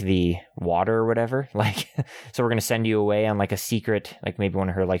drink the water or whatever. Like, so we're going to send you away on like a secret, like maybe one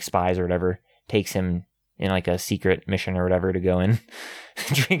of her like spies or whatever takes him in like a secret mission or whatever to go and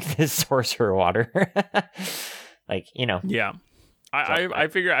drink this sorcerer water. Like, Yeah. I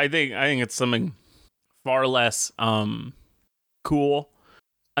figure, I think it's something far less cool.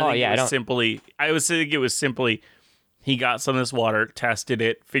 I was thinking it was simply he got some of this water, tested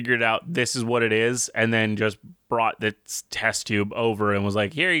it, figured out this is what it is, and then just brought the test tube over and was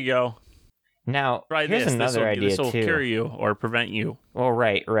like, here you go. Now, try here's this. Another idea this will too. Cure you or prevent you. Well,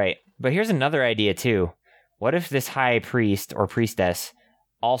 right. But here's another idea too. What if this high priest or priestess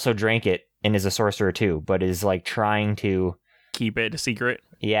also drank it and is a sorcerer too, but is like trying to keep it a secret?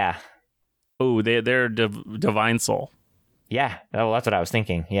 Yeah. Oh, they're divine soul. Yeah. Oh, that's what I was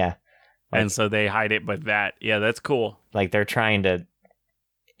thinking. Yeah. Like, and so they hide it, but that's cool. Like, they're trying to.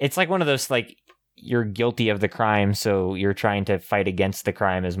 It's like one of those, like, you're guilty of the crime, so you're trying to fight against the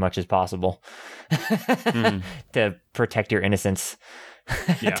crime as much as possible to protect your innocence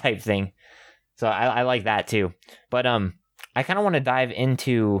type thing. So I like that too. But I kind of want to dive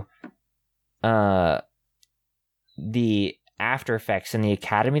into the after effects and the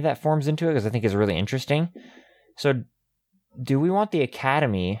academy that forms into it, because I think is really interesting. So do we want the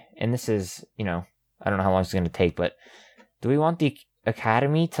academy, and this is, I don't know how long it's going to take, but do we want the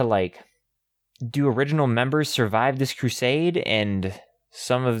academy to, like, do original members survive this crusade and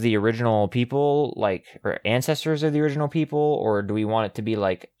some of the original people, like, or ancestors of the original people, or do we want it to be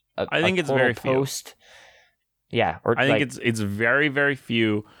like I think a it's total very few. post? Yeah, or I think like, it's very, very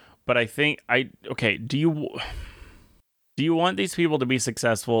few. But I think okay. Do you want these people to be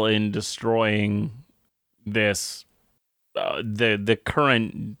successful in destroying this the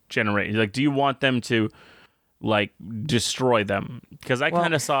current generation? Like, do you want them to like destroy them? Because I well,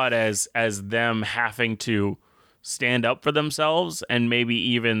 kind of saw it as them having to stand up for themselves, and maybe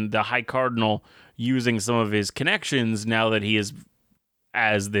even the High Cardinal using some of his connections now that he is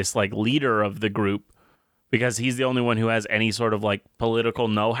as this like leader of the group, because he's the only one who has any sort of like political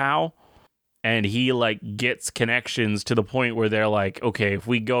know-how, and he like gets connections to the point where they're like, okay, if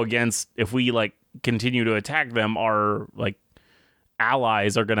we like continue to attack them, our like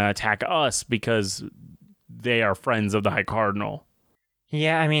allies are going to attack us because they are friends of the High Cardinal.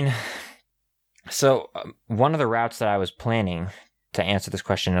 yeah, I mean, so one of the routes that I was planning to answer this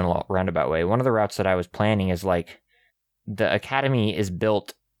question in a roundabout way, one of the routes that I was planning is like the academy is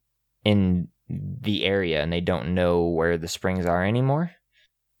built in the area and they don't know where the springs are anymore.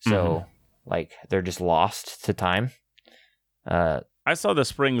 So like they're just lost to time. I saw the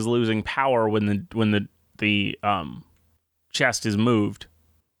springs losing power when the chest is moved.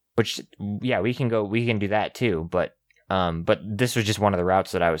 Which, yeah, we can do that too. But this was just one of the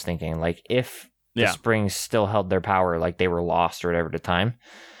routes that I was thinking. Like if the springs still held their power, like they were lost or whatever at the time.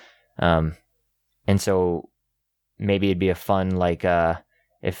 And so maybe it'd be a fun, like,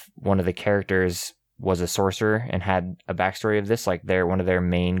 if one of the characters was a sorcerer and had a backstory of this, like one of their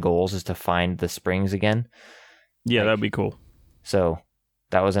main goals is to find the springs again. Yeah, that'd be cool. So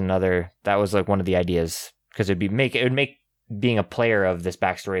that was like one of the ideas, because it would make being a player of this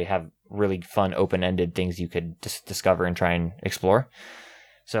backstory have really fun open-ended things you could discover and try and explore.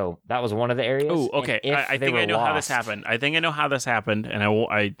 So that was one of the areas. Oh, okay. I think I know how this happened. And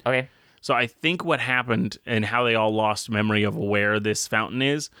okay. So I think what happened and how they all lost memory of where this fountain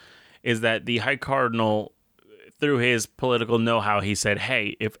is that the High Cardinal, through his political know-how, he said,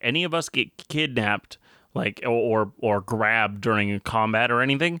 "Hey, if any of us get kidnapped, like or grabbed during a combat or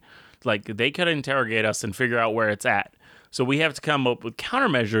anything, like they could interrogate us and figure out where it's at. So we have to come up with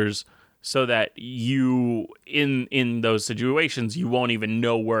countermeasures so that you in those situations you won't even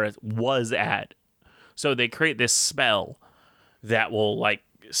know where it was at." So they create this spell that will like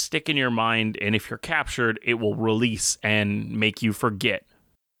stick in your mind, and if you're captured, it will release and make you forget.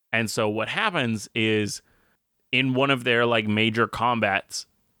 And so what happens is, in one of their like major combats,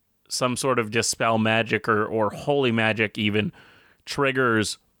 some sort of dispel magic or holy magic even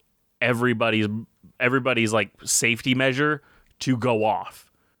triggers everybody's like safety measure to go off,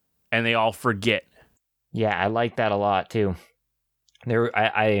 and they all forget. Yeah, I like that a lot too. There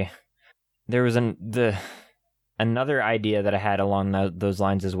was another idea that I had along those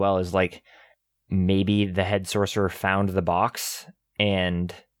lines as well, is like maybe the head sorcerer found the box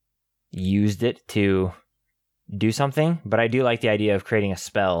and used it to do something. But I do like the idea of creating a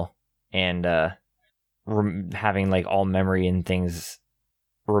spell and having like all memory and things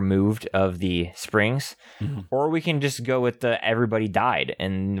removed of the springs. Or we can just go with the everybody died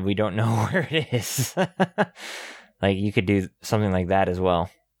and we don't know where it is. Like you could do something like that as well.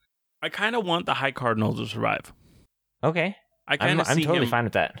 I kind of want the High Cardinal to survive. Okay. I'm totally fine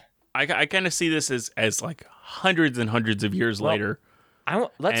with that. I kind of see this as like hundreds and hundreds of years later.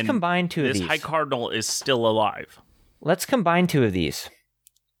 Let's combine two of these. This High Cardinal is still alive. Let's combine two of these.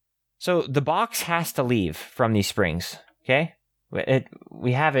 So the box has to leave from these springs, okay?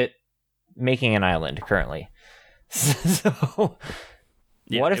 We have it making an island currently. So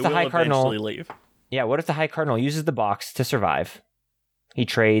what if the High Cardinal leave? Yeah, what if the High Cardinal uses the box to survive? He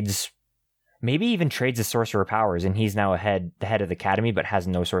maybe even trades his sorcerer powers, and he's now the head of the academy, but has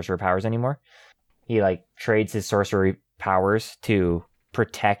no sorcerer powers anymore. He like trades his sorcery powers to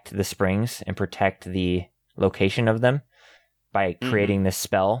protect the springs and protect the location of them by creating this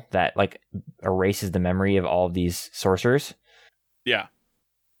spell that like erases the memory of all of these sorcerers. Yeah.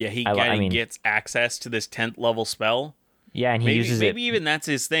 Yeah, he gets access to this 10th level spell. Yeah, and he uses it. Maybe even that's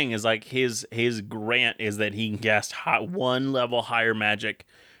his thing, is like his grant is that he can cast one level higher magic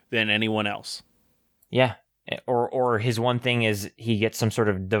than anyone else. Yeah. Or his one thing is he gets some sort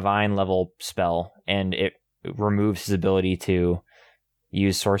of divine level spell and it removes his ability to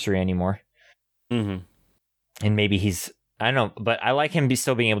use sorcery anymore. And maybe I don't know, but I like him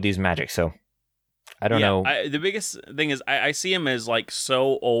still being able to use magic, so I don't know. The biggest thing is I see him as like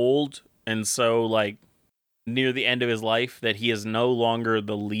so old and so like near the end of his life that he is no longer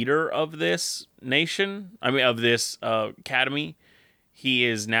the leader of this nation. I mean, of this academy. He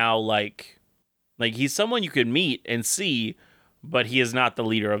is now like he's someone you could meet and see, but he is not the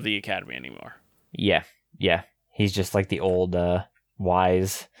leader of the academy anymore. Yeah. Yeah. He's just like the old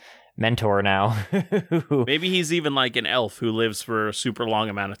wise mentor now. Maybe he's even like an elf who lives for a super long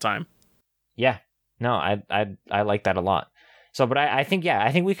amount of time. Yeah. No, I like that a lot. So, but I think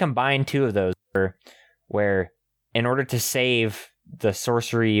we combine two of those where in order to save the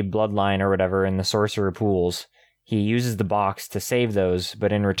sorcery bloodline or whatever in the sorcerer pools, he uses the box to save those,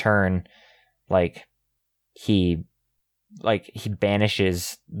 but in return, he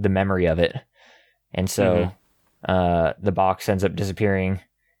banishes the memory of it. And so the box ends up disappearing.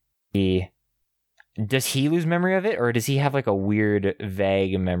 Does he lose memory of it, or does he have like a weird,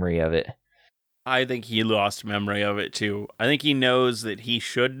 vague memory of it? I think he lost memory of it too. I think he knows that he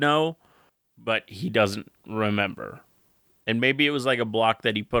should know, but he doesn't remember. And maybe it was like a block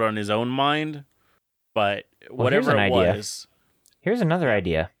that he put on his own mind, but whatever it was. Here's another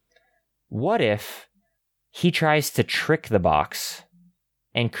idea. What if he tries to trick the box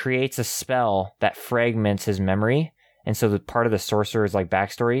and creates a spell that fragments his memory? And so the part of the sorcerer's like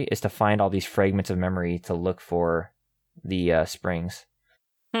backstory is to find all these fragments of memory to look for the springs.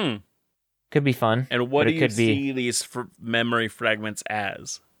 Could be fun. And what do you see these memory fragments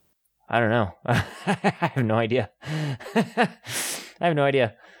as? I don't know. I have no idea.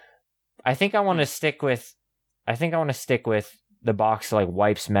 I think I want to stick with the box like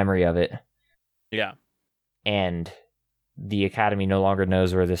wipes memory of it. Yeah. And the academy no longer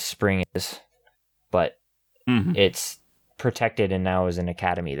knows where this spring is, but it's protected and now is an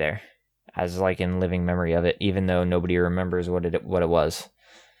academy there as like in living memory of it, even though nobody remembers what it was.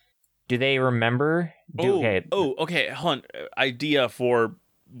 Do they remember? Okay. Hold on. Idea for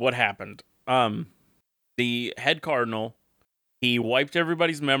what happened. The head cardinal, he wiped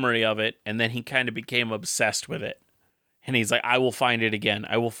everybody's memory of it, and then he kind of became obsessed with it. And he's like, I will find it again.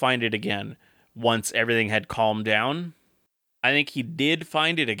 I will find it again. Once everything had calmed down, I think he did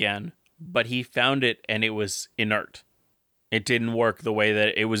find it again, but he found it and it was inert. It didn't work the way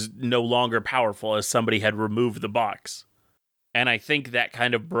that it was no longer powerful as somebody had removed the box. And I think that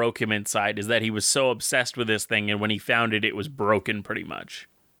kind of broke him inside, is that he was so obsessed with this thing, and when he found it, it was broken pretty much.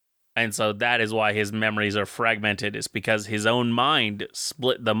 And so that is why his memories are fragmented, is because his own mind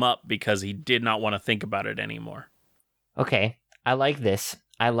split them up because he did not want to think about it anymore. Okay, I like this.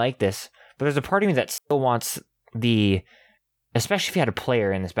 But there's a part of me that still wants especially if you had a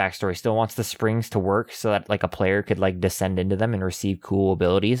player in this backstory, still wants the springs to work so that like a player could like descend into them and receive cool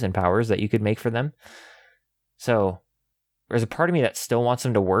abilities and powers that you could make for them. So there's a part of me that still wants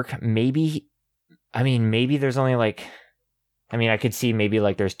them to work. Maybe there's only I could see maybe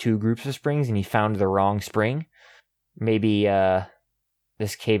like there's two groups of springs and he found the wrong spring. Maybe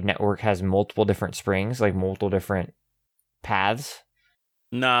this cave network has multiple different springs, like multiple different paths.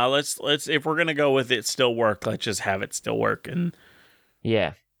 Nah, let's if we're gonna go with it still work, let's just have it still work. And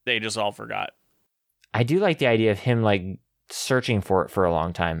yeah, they just all forgot. I do like the idea of him like searching for it for a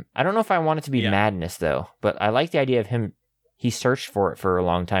long time. I don't know if I want it to be madness though, but I like the idea of him. He searched for it for a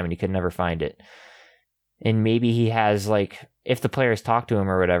long time and he could never find it. And maybe he has like, if the players talk to him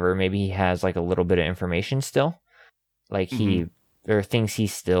or whatever, maybe he has like a little bit of information still. Like there are things he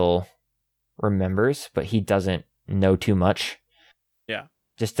still remembers, but he doesn't know too much. Yeah.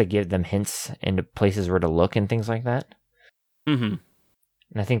 Just to give them hints into places where to look and things like that. And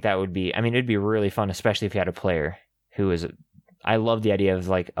I think that would be, it'd be really fun, especially if you had a player who is, I love the idea of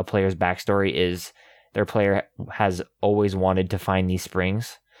like a player's backstory is their player has always wanted to find these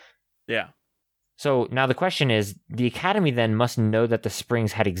springs. Yeah. So now the question is, the academy then must know that the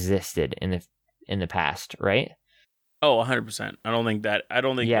springs had existed in the past, right? Oh, 100%. I don't think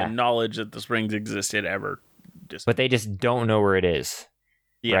the knowledge that the springs existed ever. But they just don't know where it is,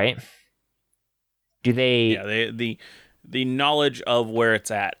 right? Do they? Yeah, the knowledge of where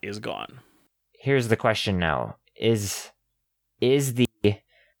it's at is gone. Here's the question now: is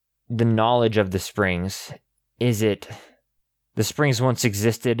the knowledge of the springs, is it the springs once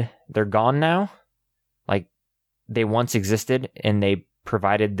existed, they're gone now? Like they once existed and they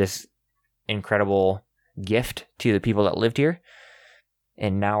provided this incredible gift to the people that lived here,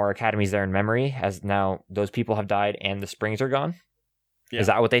 and now our academy's there in memory as now those people have died and the springs are gone? Is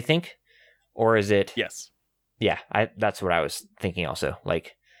that what they think? Or is it? Yes. Yeah, that's what I was thinking also.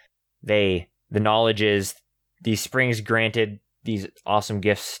 Like the knowledge is these springs granted these awesome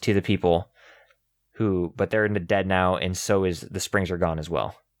gifts to the people but they're in the dead now, and so is the springs are gone as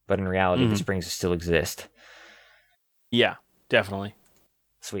well. But in reality, the springs still exist. Yeah, definitely.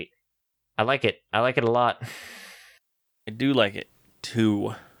 Sweet. I like it. I like it a lot. I do like it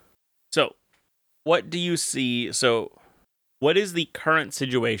too. So, what do you see? So, what is the current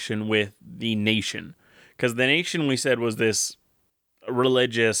situation with the nation? Because the nation we said was this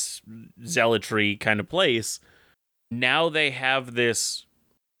religious zealotry kind of place. Now they have this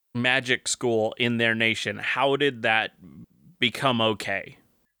magic school in their nation. How did that become okay?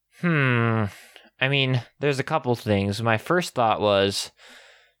 I mean, there's a couple things. My first thought was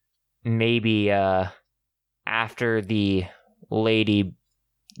maybe after the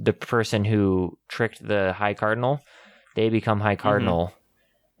person who tricked the High Cardinal, they become High Cardinal,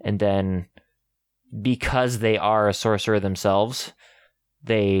 and then because they are a sorcerer themselves,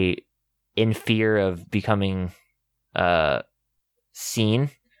 they, in fear of becoming seen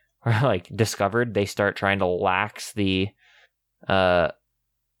or like discovered, they start trying to lax the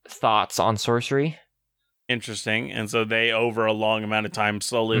thoughts on sorcery. Interesting. And so they, over a long amount of time,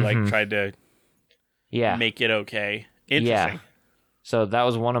 slowly like tried to make it okay. Interesting. Yeah. So that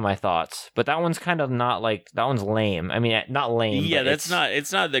was one of my thoughts, but that one's kind of not like, that one's lame. I mean, not lame. Yeah, but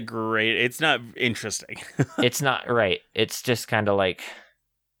it's not the great. It's not interesting. It's not right. It's just kind of like,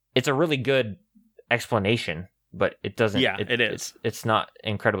 it's a really good explanation, but it doesn't. Yeah, it is. It's not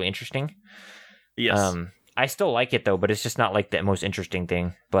incredibly interesting. Yes. I still like it though, but it's just not like the most interesting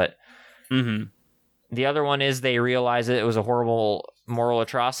thing. But the other one is they realize that it was a horrible moral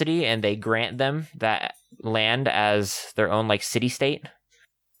atrocity, and they grant them that land as their own like city-state.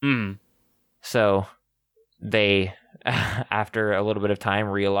 So they, after a little bit of time,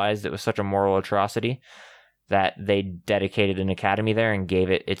 realized it was such a moral atrocity that they dedicated an academy there and gave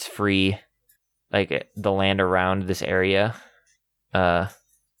it its free, like the land around this area,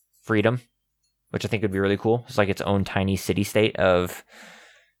 freedom, which I think would be really cool. It's like its own tiny city-state of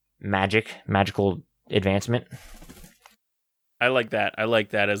magical advancement. I like that. I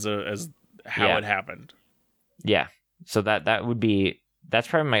like that as how it happened. Yeah. So that'd be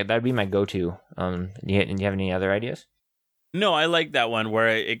my go-to. Do you have any other ideas? No, I like that one where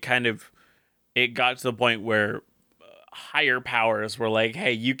it got to the point where higher powers were like,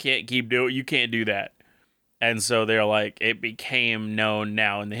 "Hey, you can't do that," and so they're like, it became known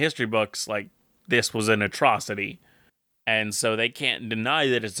now in the history books like this was an atrocity, and so they can't deny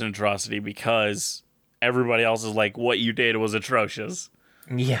that it's an atrocity because everybody else is like, what you did was atrocious.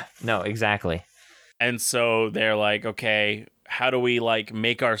 Yeah, no, exactly. And so they're like, okay, how do we like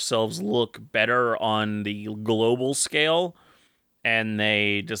make ourselves look better on the global scale? And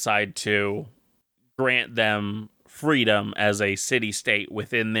they decide to grant them freedom as a city-state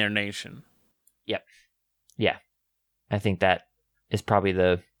within their nation. Yep. Yeah. I think that is probably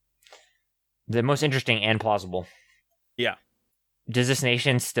the most interesting and plausible. Yeah. Does this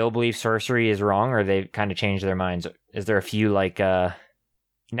nation still believe sorcery is wrong, or they've kind of changed their minds? Is there a few like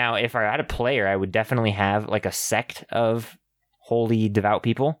now if I had a player, I would definitely have like a sect of holy devout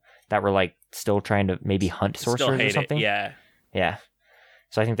people that were like still trying to maybe hunt sorcerers or something. Yeah.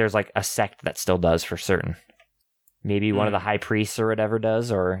 So I think there's like a sect that still does for certain. Maybe one of the high priests or whatever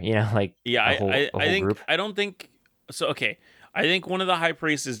does, or like a whole think group. I don't think so. Okay, I think one of the high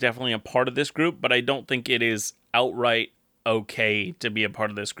priests is definitely a part of this group, but I don't think it is outright okay to be a part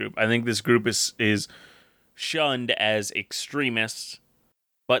of this group. I think this group is shunned as extremists,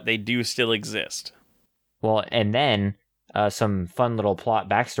 but they do still exist. Well, and then some fun little plot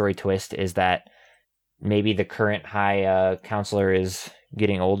backstory twist is that maybe the current high counselor is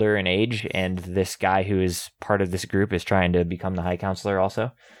getting older in age, and this guy who is part of this group is trying to become the high counselor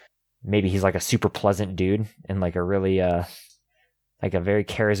also. Maybe he's like a super pleasant dude and like a really like a very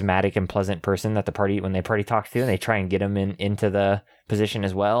charismatic and pleasant person that when they party talk to, and they try and get him into the position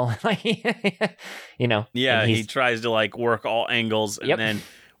as well. Yeah, he tries to like work all angles, and then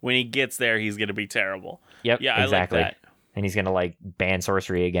when he gets there, he's going to be terrible. Yep. Yeah, exactly. I like that. And he's going to like ban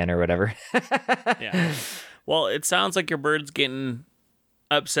sorcery again or whatever. Yeah. Well, it sounds like your bird's getting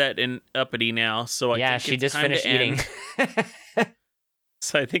upset and uppity now. So I think she just finished eating.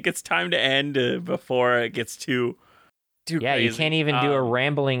 So I think it's time to end before it gets too crazy. You can't even do a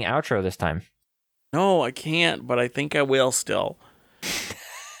rambling outro this time. No, I can't, but I think I will still.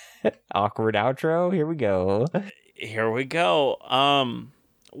 Awkward outro. Here we go.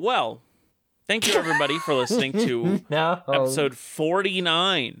 Well, thank you everybody for listening to episode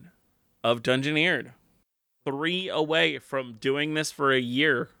 49 of Dungeoneered. 3 away from doing this for a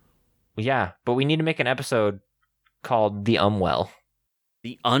year. Yeah, but we need to make an episode called The Well.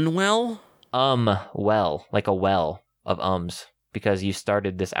 The Unwell? Well, like a well of ums, because you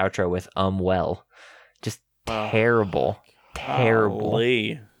started this outro with well. Just terrible. Terrible.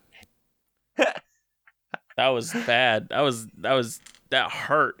 That was bad. That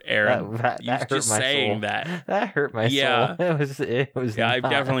hurt, Aaron. That hurt just my saying soul. that. That hurt my soul. It was Yeah, I not.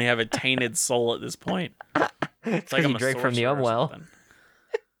 definitely have a tainted soul at this point. It's like you drank from the well.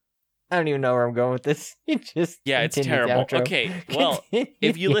 I don't even know where I'm going with this. You just Yeah, it's continue the terrible. outro. Okay, well, Continue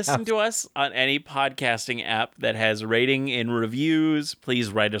if you the listen outro. to us on any podcasting app that has rating and reviews,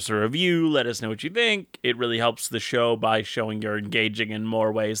 please write us a review. Let us know what you think. It really helps the show by showing you're engaging in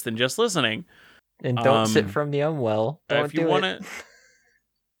more ways than just listening. And don't sit from the unwell. Don't if you do want it. to,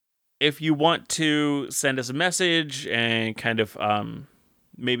 if you want to send us a message and kind of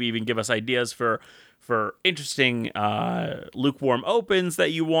maybe even give us ideas for interesting lukewarm opens that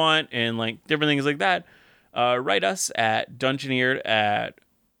you want and like different things like that, write us at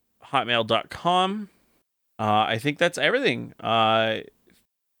dungeoneered@hotmail.com. I think that's everything.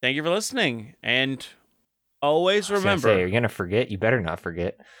 Thank you for listening, and always I was gonna say, remember you're gonna forget. You better not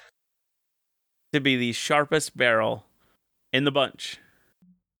forget. to be the sharpest barrel in the bunch.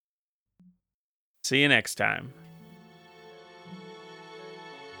 See you next time.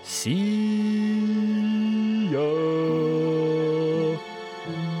 See ya.